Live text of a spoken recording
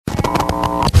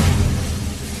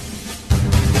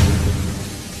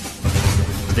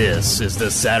This is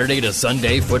the Saturday to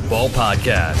Sunday Football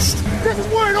Podcast. This is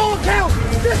where it all counts.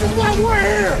 This is why we're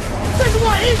here. This is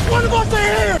why each one of us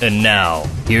are here. And now,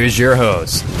 here's your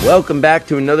host. Welcome back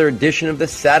to another edition of the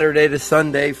Saturday to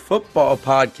Sunday Football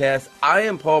Podcast. I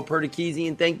am Paul Perticchese,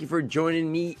 and thank you for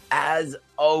joining me as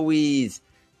always.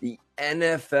 The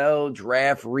NFL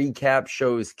Draft Recap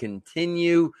shows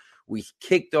continue. We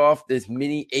kicked off this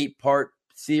mini 8-part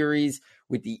series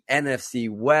with the NFC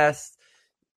West.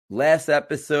 Last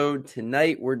episode,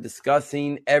 tonight we're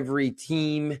discussing every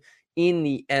team in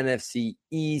the NFC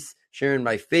East, sharing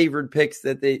my favorite picks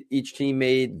that each team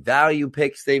made, value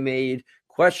picks they made,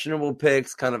 questionable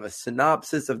picks, kind of a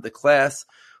synopsis of the class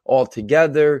all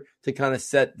together to kind of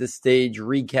set the stage,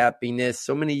 recapping this.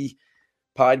 So many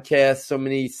podcasts, so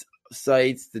many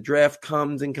sites, the draft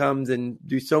comes and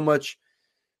do so much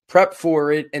prep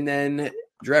for it, and then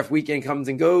draft weekend comes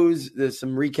and goes. There's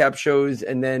some recap shows,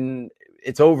 and then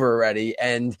it's over already.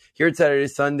 And here at Saturday to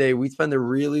Sunday, we spend a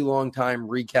really long time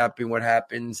recapping what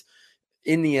happens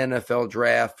in the NFL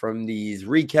draft, from these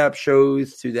recap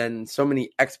shows to then so many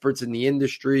experts in the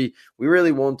industry. We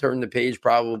really won't turn the page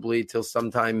probably till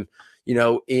sometime,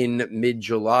 in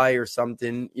mid-July or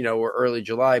something, or early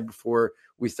July, before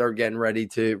we start getting ready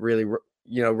to really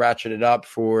ratchet it up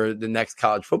for the next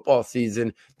college football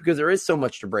season, because there is so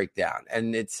much to break down.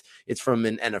 And it's from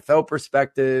an NFL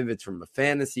perspective, it's from a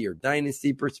fantasy or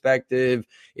dynasty perspective.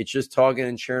 It's just talking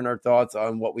and sharing our thoughts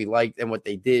on what we liked and what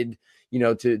they did,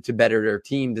 to better their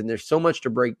teams. And there's so much to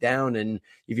break down. And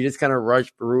if you just kind of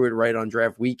rush through it right on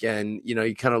draft weekend,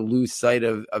 you kind of lose sight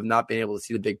of not being able to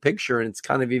see the big picture. And it's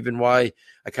kind of even why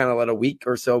I kind of let a week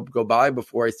or so go by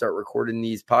before I start recording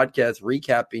these podcasts,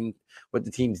 recapping what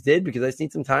the teams did, because I just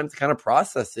need some time to kind of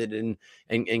process it and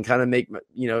kind of make,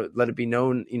 let it be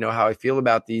known, how I feel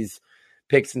about these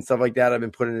picks and stuff like that. I've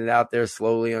been putting it out there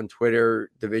slowly on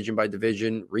Twitter, division by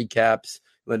division, recaps,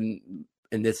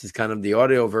 and this is kind of the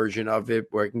audio version of it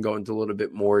where I can go into a little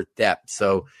bit more depth.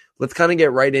 So let's kind of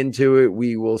get right into it.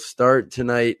 We will start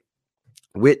tonight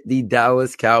with the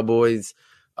Dallas Cowboys.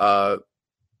 At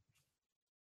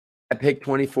pick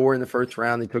 24 in the first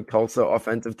round, they took Tulsa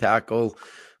offensive tackle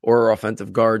or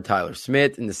offensive guard Tyler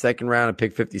Smith. In the second round, at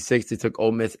pick 56, they took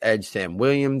Ole Miss edge Sam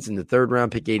Williams. In the third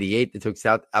round, pick 88, they took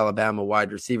South Alabama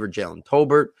wide receiver Jalen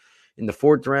Tolbert. In the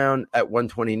fourth round, at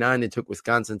 129, they took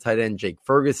Wisconsin tight end Jake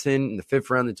Ferguson. In the fifth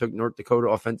round, they took North Dakota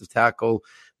offensive tackle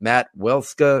Matt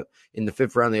Welska. In the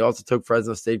fifth round, they also took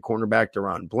Fresno State cornerback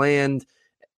Deron Bland.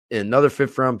 In another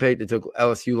fifth-round pick, they took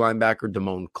LSU linebacker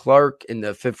Damone Clark. In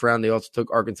the fifth round, they also took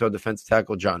Arkansas defensive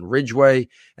tackle John Ridgeway.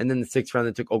 And then the sixth round,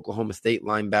 they took Oklahoma State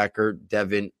linebacker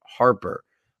Devin Harper.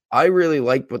 I really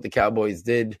liked what the Cowboys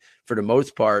did for the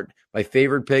most part. My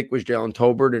favorite pick was Jalen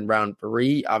Tolbert in round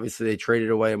 3. Obviously, they traded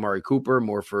away Amari Cooper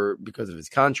because of his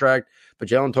contract. But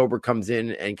Jalen Tolbert comes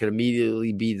in and could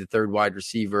immediately be the third wide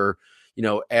receiver,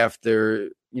 after,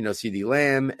 CeeDee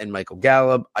Lamb and Michael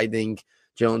Gallup. I think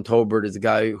Jalen Tolbert is a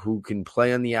guy who can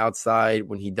play on the outside.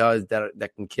 When he does,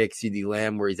 that can kick CeeDee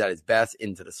Lamb where he's at his best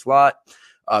into the slot.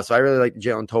 So I really like the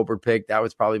Jalen Tolbert pick. That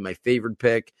was probably my favorite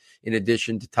pick, in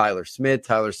addition to Tyler Smith.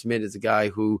 Tyler Smith is a guy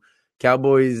who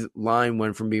Cowboys line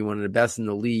went from being one of the best in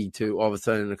the league to all of a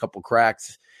sudden a couple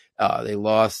cracks. They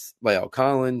lost La'el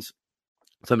Collins.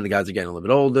 Some of the guys are getting a little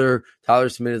bit older. Tyler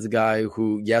Smith is a guy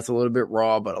who, yes, a little bit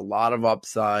raw, but a lot of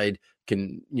upside.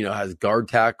 Has guard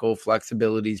tackle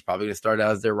flexibility. He's probably going to start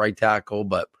out as their right tackle,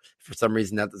 but for some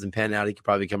reason that doesn't pan out. He could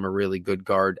probably become a really good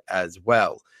guard as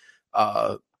well.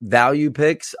 Value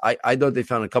picks. I thought they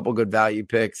found a couple good value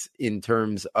picks in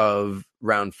terms of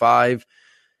round 5.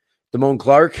 Damone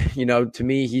Clark, to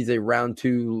me, he's a round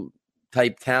 2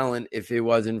 type talent if it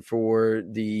wasn't for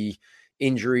the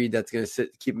injury that's going to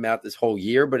keep him out this whole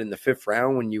year. But in the 5th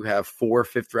round, when you have 4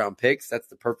 fifth-round picks, that's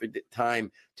the perfect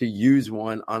time to use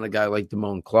one on a guy like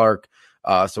Damone Clark.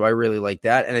 So I really like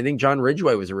that. And I think John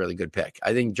Ridgeway was a really good pick.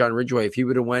 I think John Ridgeway, if he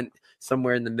would have went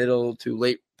somewhere in the middle to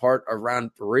late part of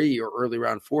round 3 or early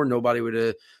round 4, nobody would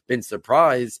have been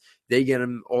surprised. They get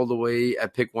him all the way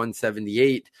at pick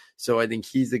 178. So I think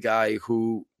he's the guy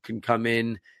who can come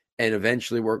in and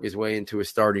eventually work his way into a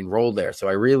starting role there. So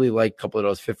I really like a couple of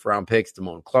those 5th-round picks,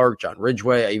 Damone Clark, John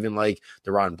Ridgeway. I even like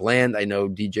Deron Bland. I know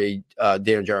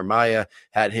Daniel Jeremiah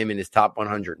had him in his top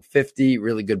 150.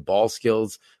 Really good ball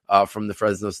skills from the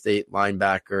Fresno State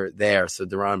linebacker there. So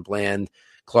Deron Bland,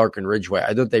 Clark, and Ridgeway.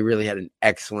 I thought they really had an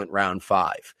excellent round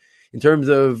 5. In terms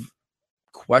of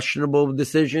questionable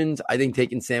decisions, I think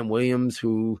taking Sam Williams,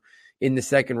 who in the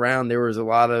 2nd round, there was a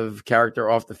lot of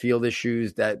character off the field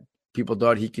issues that people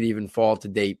thought he could even fall to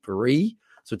day 3.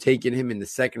 So taking him in the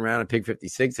 2nd round at pick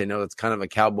 56, I know that's kind of a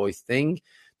Cowboys thing.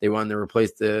 They wanted to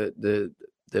replace the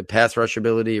the pass rush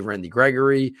ability of Randy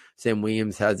Gregory. Sam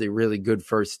Williams has a really good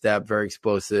first step, very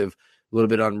explosive, a little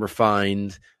bit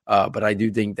unrefined. But I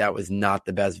do think that was not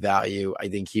the best value. I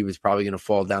think he was probably going to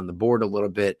fall down the board a little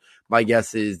bit. My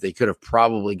guess is they could have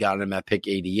probably gotten him at pick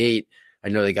 88. I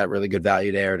know they got really good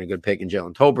value there and a good pick in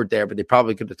Jalen Tolbert there, but they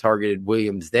probably could have targeted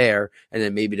Williams there. And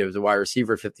then maybe there was a wide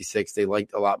receiver at 56 they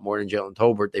liked a lot more than Jalen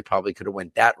Tolbert. They probably could have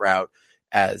went that route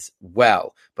as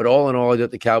well. But all in all, I thought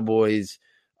the Cowboys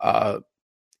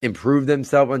improved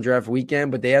themselves on draft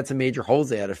weekend, but they had some major holes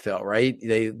they had to fill, right?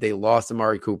 They lost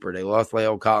Amari Cooper. They lost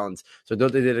La'el Collins. So I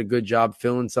thought they did a good job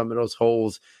filling some of those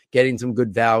holes, getting some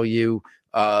good value.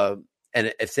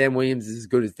 And if Sam Williams is as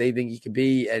good as they think he could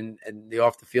be and the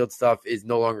off-the-field stuff is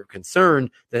no longer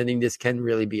concerned, then I think this can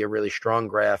really be a really strong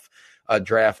draft. I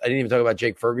didn't even talk about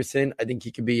Jake Ferguson. I think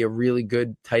he could be a really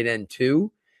good tight end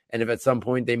too. And if at some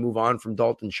point they move on from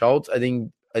Dalton Schultz, I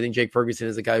think Jake Ferguson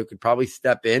is a guy who could probably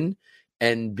step in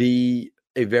and be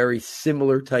a very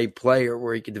similar type player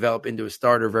where he could develop into a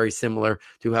starter very similar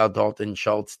to how Dalton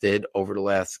Schultz did over the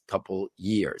last couple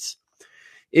years.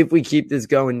 If we keep this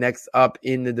going, next up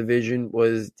in the division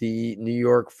was the New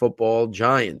York Football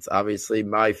Giants. Obviously,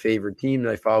 my favorite team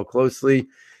that I follow closely.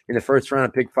 In the first round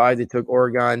of pick 5, they took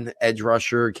Oregon edge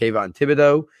rusher Kayvon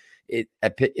Thibodeau.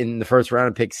 In the first round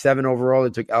of pick 7 overall, they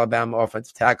took Alabama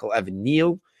offensive tackle Evan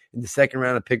Neal. In the second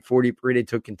round of pick 43, they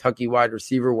took Kentucky wide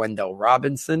receiver Wendell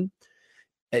Robinson.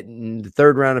 In the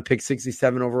third round of pick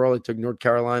 67 overall, they took North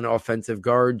Carolina offensive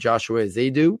guard Joshua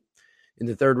Ezeudu. In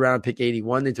the third round, pick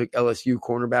 81, they took LSU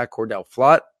cornerback Cordell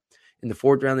Flott. In the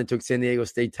fourth round, they took San Diego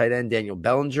State tight end Daniel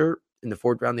Bellinger. In the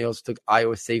fourth round, they also took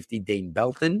Iowa safety Dane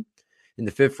Belton. In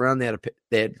the fifth round, they had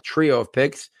a trio of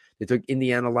picks. They took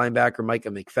Indiana linebacker Micah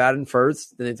McFadden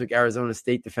first. Then they took Arizona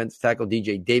State defensive tackle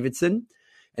DJ Davidson.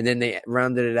 And then they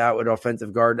rounded it out with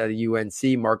offensive guard at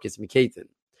UNC Marcus McCaton.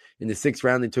 In the sixth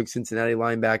round, they took Cincinnati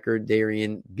linebacker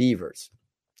Darian Beavers.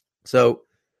 So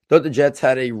thought the Giants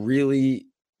had a really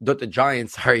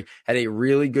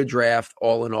good draft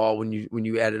all in all when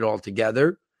you add it all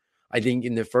together. I think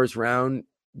in the first round,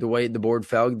 the way the board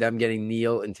fell, them getting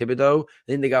Neal and Thibodeau,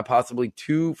 I think they got possibly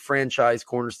 2 franchise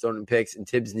cornerstone picks in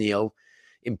Tibbs Neal,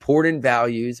 important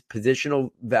values, positional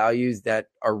values that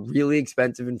are really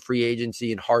expensive in free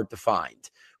agency and hard to find.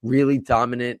 Really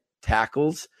dominant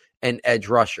tackles and edge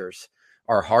rushers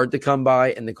are hard to come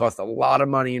by, and they cost a lot of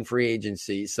money in free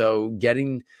agency. So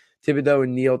getting Thibodeau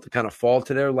and Neal to kind of fall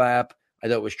to their lap, I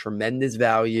thought was tremendous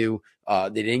value.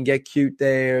 They didn't get cute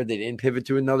there. They didn't pivot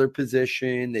to another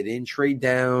position. They didn't trade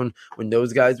down. When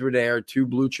those guys were there, 2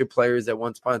 blue chip players that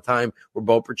once upon a time were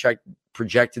both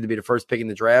projected to be the first pick in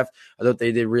the draft, I thought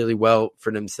they did really well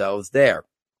for themselves there.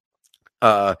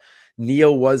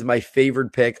 Neal was my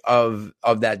favorite pick of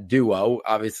that duo.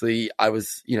 Obviously, I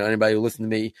was, anybody who listened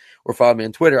to me or followed me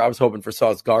on Twitter, I was hoping for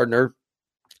Sauce Gardner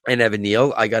and Evan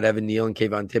Neal. I got Evan Neal and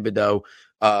Kayvon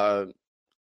Thibodeau.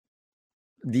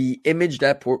 The image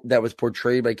that was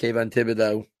portrayed by Kayvon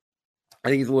Thibodeau, I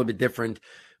think is a little bit different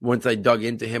once I dug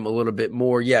into him a little bit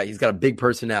more. Yeah, he's got a big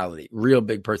personality, real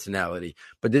big personality.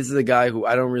 But this is a guy who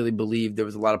I don't really believe there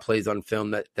was a lot of plays on film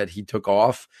that he took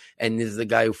off. And this is a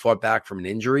guy who fought back from an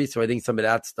injury. So I think some of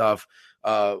that stuff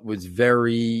was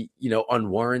very,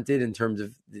 unwarranted in terms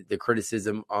of the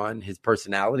criticism on his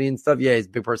personality and stuff. Yeah, his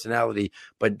big personality,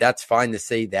 but that's fine to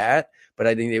say that. But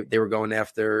I think they were going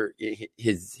after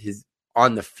his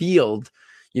on the field,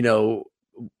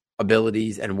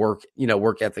 abilities and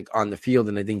work ethic on the field.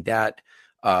 And I think that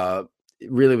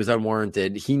really was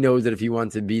unwarranted. He knows that if he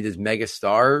wants to be this mega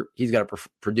star, he's got to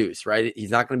produce, right?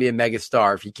 He's not going to be a mega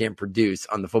star if he can't produce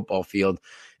on the football field,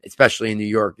 especially in New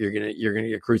York. You're going to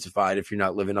get crucified if you're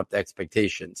not living up to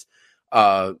expectations.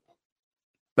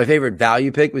 My favorite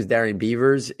value pick was Darian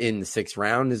Beavers in the 6th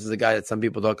round. This is a guy that some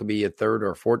people thought could be a 3rd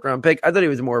or 4th round pick. I thought he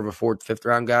was more of a 4th, 5th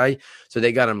round guy. So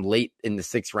they got him late in the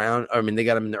 6th round. They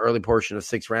got him in the early portion of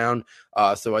 6th round.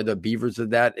 So I thought Beavers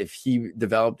did that. If he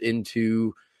developed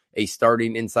into a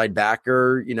starting inside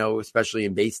backer, especially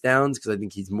in base downs, because I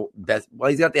think he's more best. Well,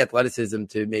 he's got the athleticism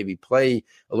to maybe play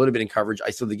a little bit in coverage. I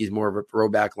still think he's more of a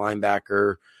throwback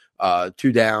linebacker,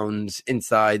 2 downs,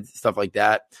 inside, stuff like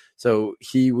that. So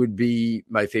he would be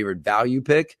my favorite value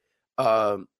pick.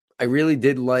 I really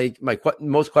did like my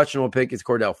most questionable pick is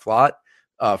Cordell Flott.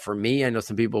 For me, I know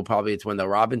some people probably it's Wendell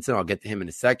Robinson. I'll get to him in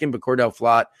a second. But Cordell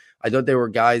Flott, I thought they were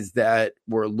guys that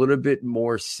were a little bit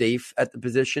more safe at the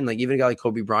position. Like even a guy like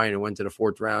Kobe Bryant who went to the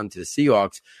 4th round to the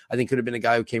Seahawks, I think could have been a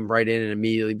guy who came right in and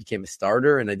immediately became a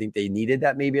starter. And I think they needed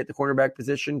that maybe at the cornerback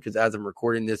position because as I'm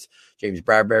recording this, James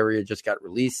Bradbury just got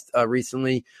released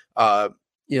recently.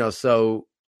 So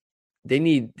they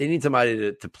need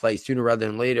somebody to play sooner rather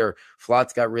than later.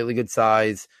 Flott's got really good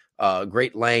size,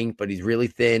 great length, but he's really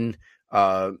thin.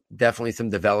 Definitely some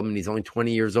development. He's only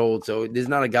 20 years old. So this is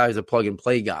not a guy who's a plug and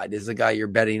play guy. This is a guy you're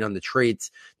betting on the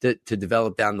traits to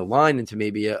develop down the line into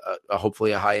maybe a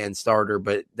hopefully a high end starter,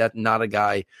 but that's not a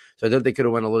guy. So I thought they could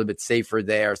have went a little bit safer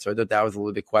there. So I thought that was a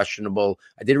little bit questionable.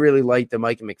 I did really like the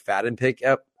Micah McFadden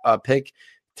pick.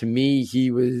 To me,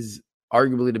 he was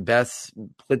arguably the best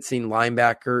blitzing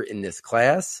linebacker in this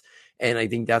class. And I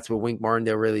think that's what Wink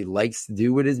Martindale really likes to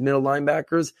do with his middle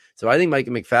linebackers. So I think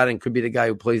Micah McFadden could be the guy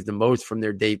who plays the most from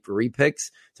their day 3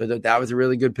 picks. So I thought that was a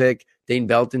really good pick. Dane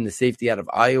Belton, the safety out of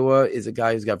Iowa, is a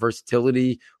guy who's got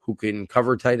versatility, who can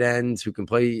cover tight ends, who can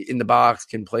play in the box,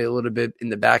 can play a little bit in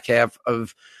the back half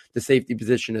of the safety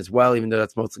position as well, even though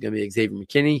that's mostly going to be Xavier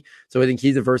McKinney. So I think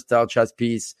he's a versatile chess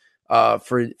piece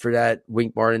for that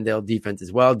Wink Martindale defense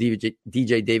as well.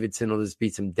 DJ Davidson will just be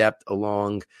some depth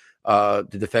along the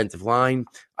defensive line.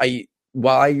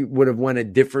 While I would have went a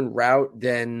different route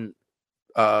than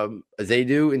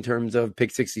Azedu in terms of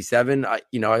pick 67, I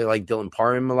like Dylan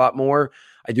Parham a lot more.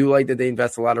 I do like that they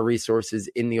invest a lot of resources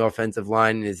in the offensive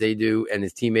line, and Azedu and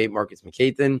his teammate Marcus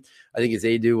McCathan. I think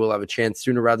Azedu will have a chance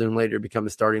sooner rather than later to become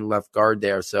a starting left guard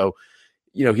there. So,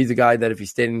 he's a guy that if he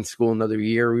stayed in school another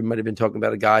year, we might have been talking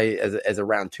about a guy as a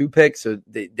round 2 pick. So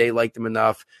they liked him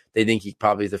enough. They think he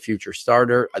probably is a future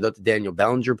starter. I thought the Daniel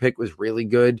Bellinger pick was really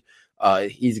good.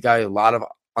 He's a guy with a lot of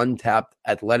untapped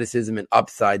athleticism and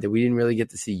upside that we didn't really get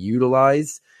to see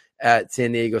utilized at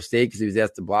San Diego State because he was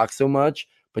asked to block so much.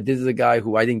 But this is a guy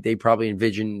who I think they probably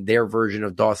envisioned their version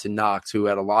of Dawson Knox, who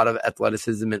had a lot of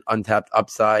athleticism and untapped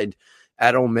upside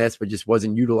at Ole Miss, but just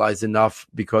wasn't utilized enough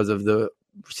because of the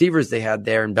receivers they had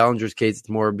there. In Bellinger's case, it's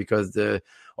more because the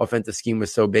offensive scheme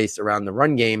was so based around the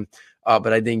run game.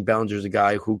 But I think Bellinger's a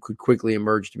guy who could quickly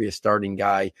emerge to be a starting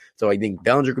guy. So I think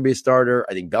Bellinger could be a starter.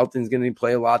 I think Belton's going to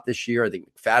play a lot this year. I think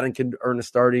McFadden could earn a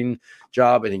starting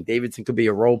job. I think Davidson could be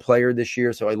a role player this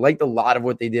year. So I liked a lot of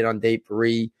what they did on day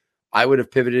 3. I would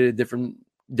have pivoted to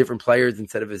different players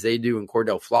instead of Azedu and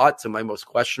Cordell Flott. So my most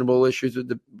questionable issues with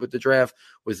the draft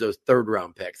was those 3rd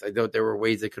round picks. I thought there were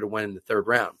ways they could have went in the 3rd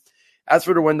round. As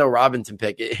for the Wendell Robinson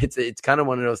pick, it's kind of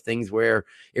one of those things where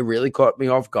it really caught me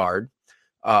off guard.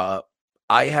 I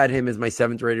had him as my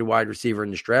 7th rated wide receiver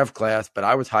in this draft class, but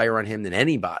I was higher on him than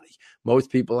anybody. Most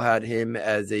people had him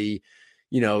as in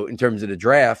terms of the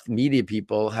draft, media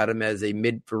people had him as a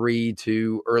mid 3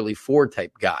 to early 4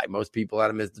 type guy. Most people had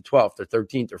him as the 12th or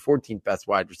 13th or 14th best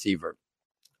wide receiver.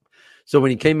 So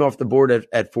when he came off the board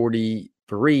at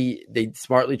 43, they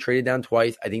smartly traded down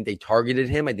twice. I think they targeted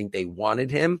him. I think they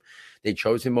wanted him. They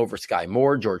chose him over Sky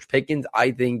Moore, George Pickens.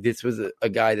 I think this was a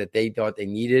guy that they thought they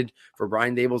needed for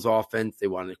Brian Daboll's offense. They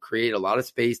wanted to create a lot of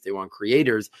space. They want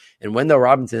creators. And Wendell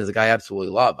Robinson is a guy I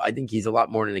absolutely love. I think he's a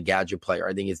lot more than a gadget player.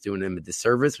 I think it's doing him a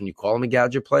disservice when you call him a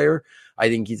gadget player. I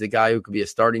think he's a guy who could be a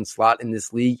starting slot in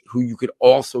this league, who you could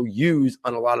also use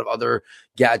on a lot of other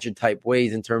gadget type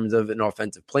ways in terms of an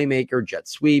offensive playmaker, jet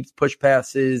sweeps, push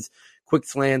passes, quick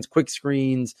slants, quick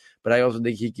screens. But I also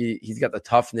think he's got the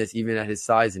toughness, even at his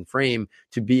size and frame,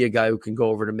 to be a guy who can go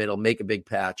over the middle, make a big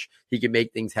patch. He can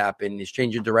make things happen. His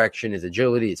change of direction, his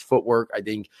agility, his footwork. I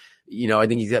think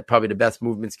he's got probably the best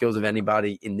movement skills of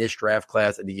anybody in this draft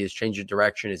class. I think his change of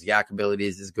direction, his yak ability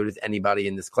is as good as anybody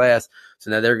in this class.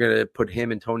 So now they're going to put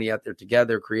him and Tony out there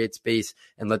together, create space,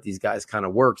 and let these guys kind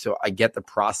of work. So I get the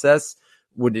process.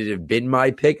 Would it have been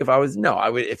my pick if I was? No, I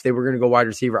would. If they were going to go wide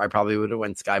receiver, I probably would have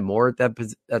went Sky Moore at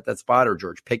that spot or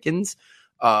George Pickens.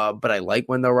 But I like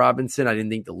Wendell Robinson. I didn't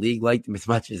think the league liked him as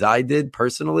much as I did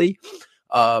personally.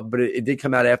 But it did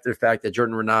come out after the fact that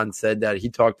Jordan Renan said that he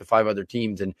talked to 5 other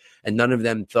teams and none of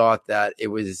them thought that it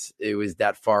was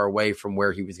that far away from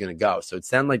where he was going to go. So it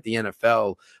sounded like the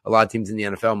NFL, a lot of teams in the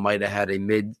NFL might have had a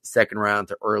mid-second round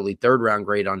to early 3rd round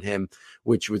grade on him,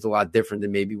 which was a lot different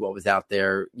than maybe what was out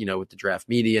there, with the draft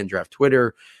media and draft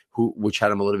Twitter, which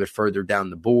had him a little bit further down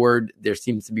the board. There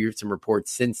seems to be some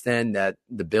reports since then that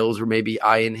the Bills were maybe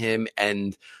eyeing him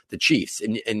and the Chiefs.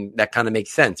 And that kind of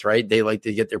makes sense, right? They like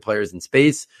to get their players in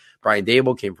space. Brian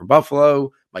Daboll came from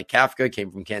Buffalo. Mike Kafka came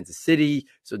from Kansas City.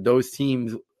 So those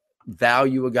teams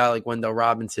value a guy like Wendell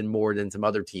Robinson more than some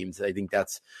other teams. I think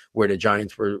that's where the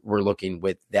Giants were looking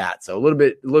with that. So a little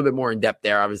bit more in depth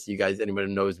there. Obviously, you guys, anyone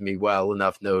who knows me well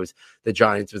enough knows the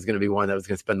Giants was going to be one that was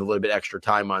going to spend a little bit extra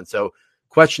time on. So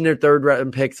question their 3rd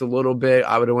round picks a little bit.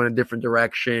 I would have went a different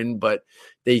direction, but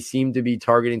they seem to be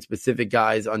targeting specific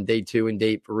guys on day 2 and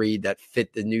day 3 that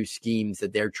fit the new schemes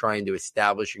that they're trying to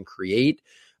establish and create.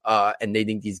 And they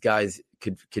think these guys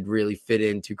could really fit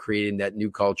into creating that new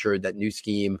culture, that new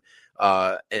scheme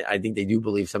And I think they do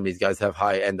believe some of these guys have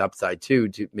high end upside too,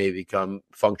 to maybe become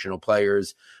functional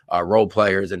players, role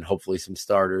players, and hopefully some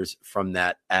starters from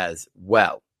that as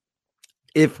well.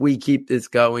 If we keep this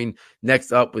going,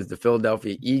 next up was the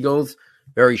Philadelphia Eagles.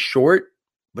 Very short,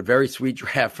 but very sweet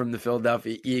draft from the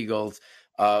Philadelphia Eagles.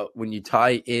 When you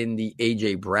tie in the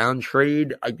A.J. Brown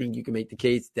trade, I think you can make the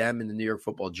case them and the New York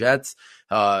Football Jets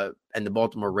and the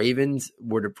Baltimore Ravens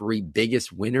were the three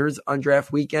biggest winners on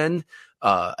draft weekend.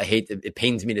 It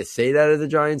pains me to say that as a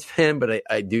Giants fan, but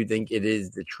I do think it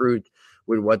is the truth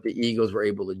with what the Eagles were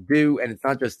able to do. And it's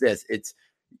not just this, it's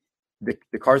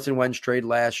the Carson Wentz trade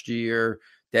last year,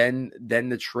 then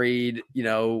the trade,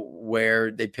 where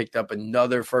they picked up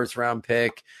another first round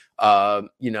pick,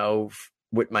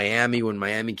 with Miami when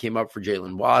Miami came up for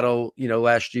Jalen Waddle,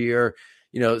 last year,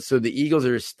 so the Eagles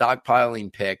are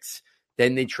stockpiling picks.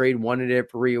 Then they trade one of their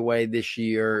three away this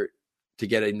year to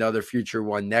get another future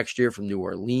one next year from New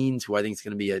Orleans, who I think is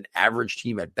going to be an average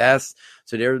team at best.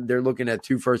 So they're looking at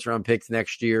 2 first round picks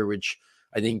next year, which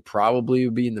I think probably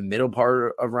would be in the middle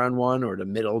part of round 1 or the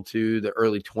middle to the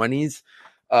early 20s.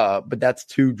 But that's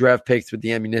 2 draft picks with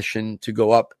the ammunition to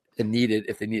go up and need it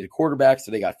if they need a quarterback.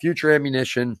 So they got future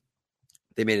ammunition.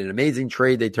 They made an amazing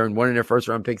trade. They turned one of their first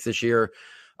round picks this year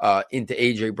into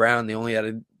A.J. Brown. They only had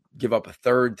to give up a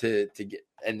third to get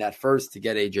in that first to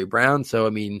get A.J. Brown. So, I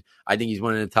think he's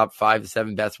one of the top 5 to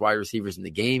 7 best wide receivers in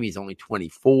the game. He's only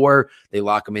 24. They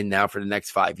lock him in now for the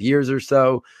next 5 years or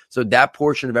so. So that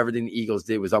portion of everything the Eagles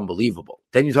did was unbelievable.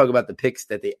 Then you talk about the picks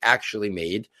that they actually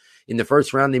made. In the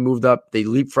first round, they moved up. They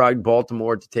leapfrogged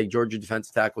Baltimore to take Georgia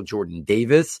defensive tackle Jordan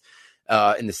Davis.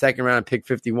 In the second round, pick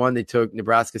 51, they took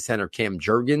Nebraska center Cam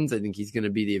Jurgens. I think he's going to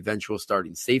be the eventual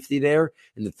starting safety there.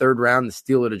 In the third round, the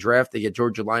steal of the draft, they get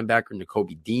Georgia linebacker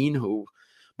Nakobe Dean, who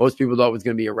most people thought was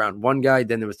going to be a round 1 guy.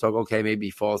 Then there was talk, okay, maybe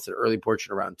he falls to the early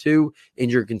portion of round 2.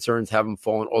 Injury concerns have him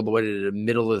fallen all the way to the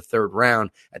middle of the third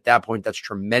round. At that point, that's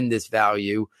tremendous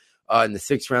value. In the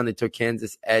 6th round, they took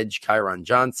Kansas edge Kyron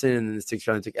Johnson. And in the 6th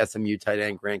round, they took SMU tight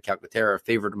end Grant Calcaterra, a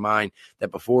favorite of mine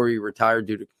that before he retired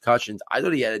due to concussions, I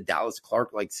thought he had a Dallas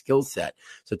Clark-like skill set.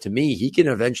 So to me, he can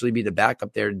eventually be the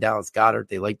backup there to Dallas Goedert.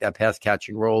 They like that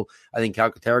pass-catching role. I think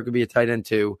Calcaterra could be a tight end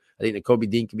too. I think Nakobe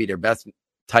Dean could be their best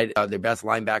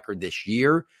linebacker this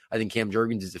year. I think Cam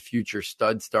Jurgens is a future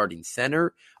stud starting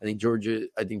center. I think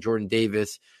Jordan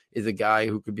Davis is a guy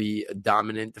who could be a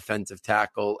dominant defensive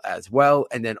tackle as well.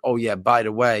 And then, by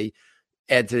the way,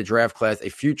 add to the draft class a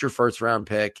future first-round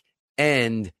pick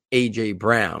and A.J.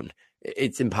 Brown.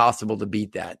 It's impossible to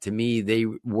beat that. To me, they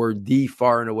were the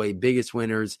far and away biggest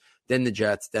winners. Then the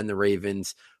Jets, then the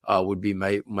Ravens would be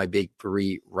my big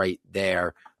 3 right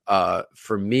there.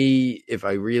 For me, if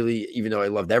I really, even though I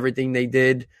loved everything they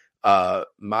did,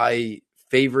 my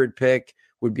favorite pick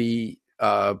would be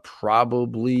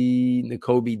probably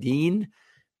Nakobe Dean.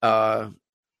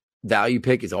 Value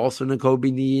pick is also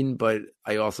Nakobe Dean, but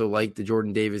I also like the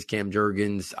Jordan Davis, Cam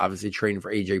Jurgens, obviously trading for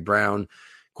A.J. Brown.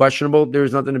 Questionable.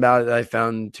 There's nothing about it that I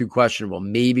found too questionable.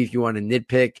 Maybe if you want to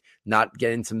nitpick, not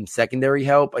getting some secondary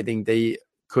help, I think they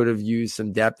could have used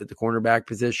some depth at the cornerback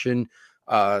position.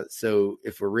 So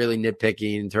if we're really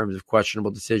nitpicking in terms of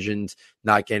questionable decisions,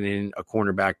 not getting a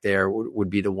cornerback there would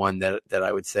be the one that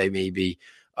I would say maybe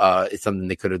is something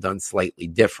they could have done slightly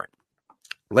different.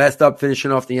 Last up,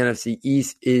 finishing off the NFC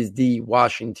East is the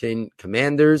Washington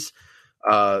Commanders.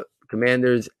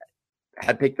 Commanders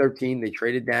had pick 13. They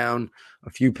traded down a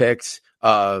few picks,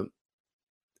 and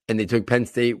they took Penn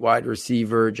State wide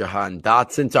receiver Jahan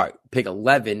Dotson. Sorry, pick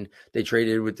 11. They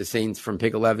traded with the Saints from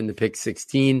pick 11 to pick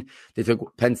 16. They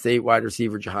took Penn State wide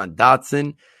receiver Jahan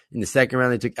Dotson. In the second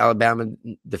round, they took Alabama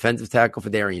defensive tackle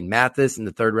Phidarian Mathis. In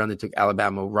the third round, they took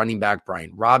Alabama running back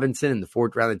Brian Robinson. In the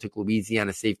fourth round, they took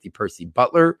Louisiana safety Percy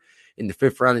Butler. In the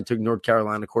fifth round, they took North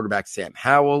Carolina quarterback Sam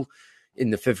Howell.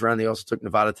 In the fifth round, they also took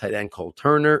Nevada tight end Cole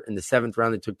Turner. In the seventh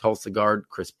round, they took Tulsa guard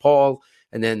Chris Paul.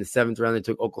 And then in the seventh round, they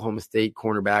took Oklahoma State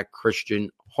cornerback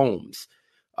Christian Holmes.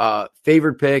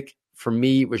 Favorite pick for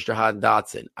me was Jahan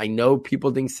Dotson. I know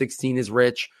people think 16 is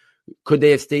rich. Could they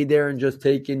have stayed there and just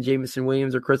taken Jameson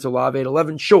Williams or Chris Olave at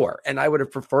 11? Sure. And I would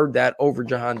have preferred that over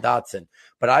Jahan Dotson.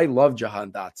 But I love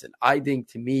Jahan Dotson. I think,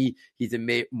 to me, he's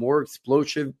a more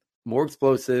explosive,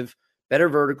 better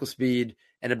vertical speed,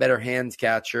 and a better hands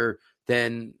catcher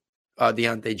than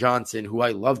Deontay Johnson, who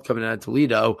I loved coming out of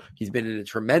Toledo. He's been a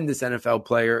tremendous NFL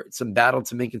player, some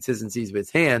inconsistencies with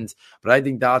his hands. But I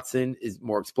think Dotson is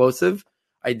more explosive.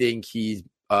 I think he's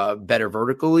better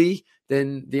vertically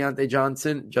than Deontay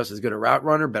Johnson, just as good a route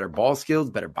runner, better ball skills,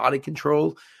 better body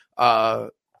control, and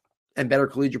better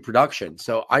collegiate production.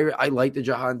 So I like the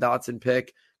Jahan Dotson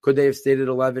pick. Could they have stayed at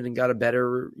 11 and got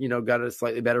a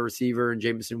slightly better receiver in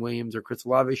Jameson Williams or Chris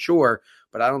Olave? Sure,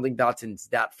 but I don't think Dotson's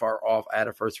that far off. I had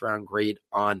a first-round grade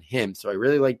on him, so I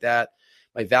really like that.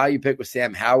 My value pick was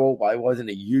Sam Howell. While I wasn't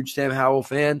a huge Sam Howell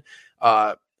fan,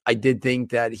 I did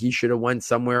think that he should have went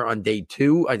somewhere on day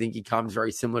 2. I think he comes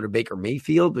very similar to Baker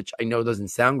Mayfield, which I know doesn't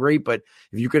sound great, but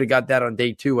if you could have got that on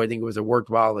day 2, I think it was a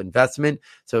worthwhile investment.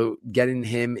 So getting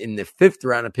him in the 5th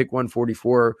round at pick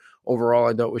 144 overall,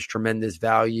 I thought was tremendous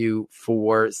value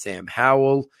for Sam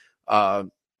Howell.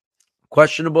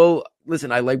 Questionable.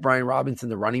 Listen, I like Brian Robinson,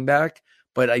 the running back,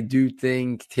 but I do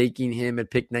think taking him at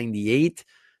pick 98,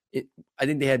 I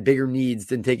think they had bigger needs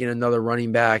than taking another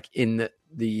running back in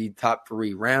the top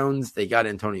 3 rounds. They got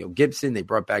Antonio Gibson. They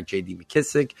brought back J.D.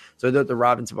 McKissick. So I thought the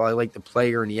Robinson, while I like the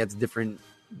player and he adds a different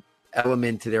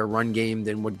element to their run game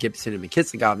than what Gibson and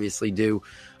McKissick obviously do,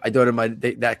 I thought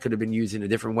that could have been used in a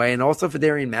different way. And also for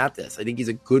Darian Mathis, I think he's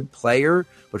a good player,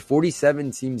 but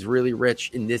 47 seems really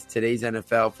rich in today's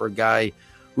NFL for a guy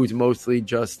who's mostly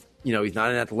just, he's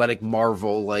not an athletic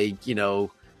marvel like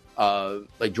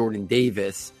Jordan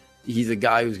Davis. He's a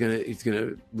guy who's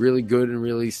gonna really good and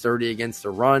really sturdy against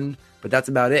the run, but that's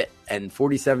about it. And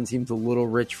 47 seems a little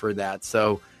rich for that.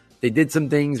 So they did some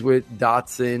things with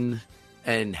Dotson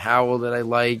and Howell that I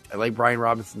liked. I like Brian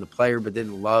Robinson, the player, but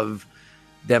didn't love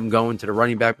them going to the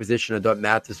running back position. I thought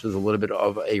Mathis was a little bit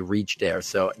of a reach there.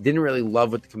 So I didn't really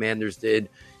love what the Commanders did.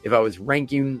 If I was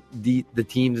ranking the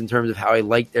teams in terms of how I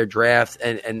liked their drafts,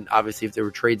 and obviously if there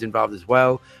were trades involved as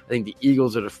well, I think the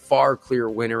Eagles are the far clear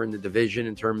winner in the division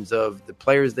in terms of the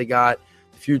players they got,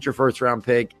 the future first-round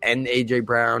pick, and A.J.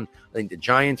 Brown. I think the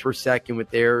Giants were second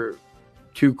with their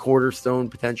 2 cornerstone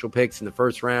potential picks in the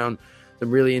first round.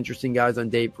 Some really interesting guys on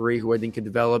day 3 who I think could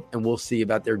develop, and we'll see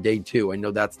about their day 2. I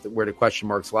know that's where the question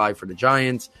marks lie for the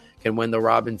Giants. Can Wendell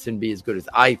Robinson be as good as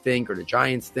I think or the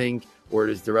Giants think? Or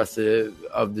is the rest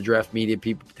of the draft media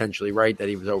people potentially right that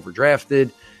he was overdrafted?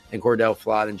 And Cordell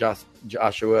Flott and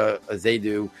Joshua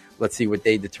Azedu, let's see what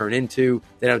they turn into.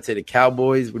 Then I would say the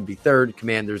Cowboys would be 3rd.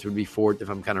 Commanders would be 4th if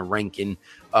I'm kind of ranking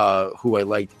who I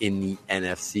liked in the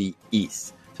NFC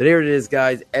East. So there it is,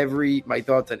 guys. My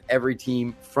thoughts on every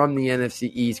team from the NFC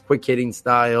East, quick hitting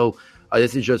style.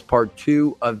 This is just part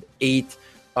 2 of 8,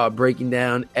 breaking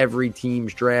down every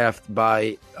team's draft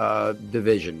by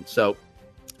division. So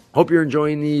hope you're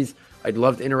enjoying these. I'd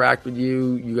love to interact with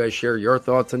you. You guys share your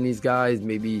thoughts on these guys,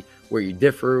 maybe where you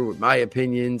differ with my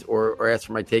opinions, or ask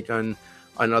for my take on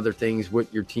other things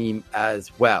with your team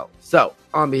as well. So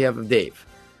on behalf of Dave,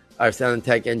 our sound and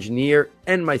tech engineer,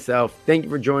 and myself, thank you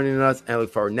for joining us. And I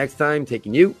look forward next time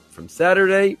taking you from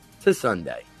Saturday to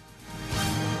Sunday.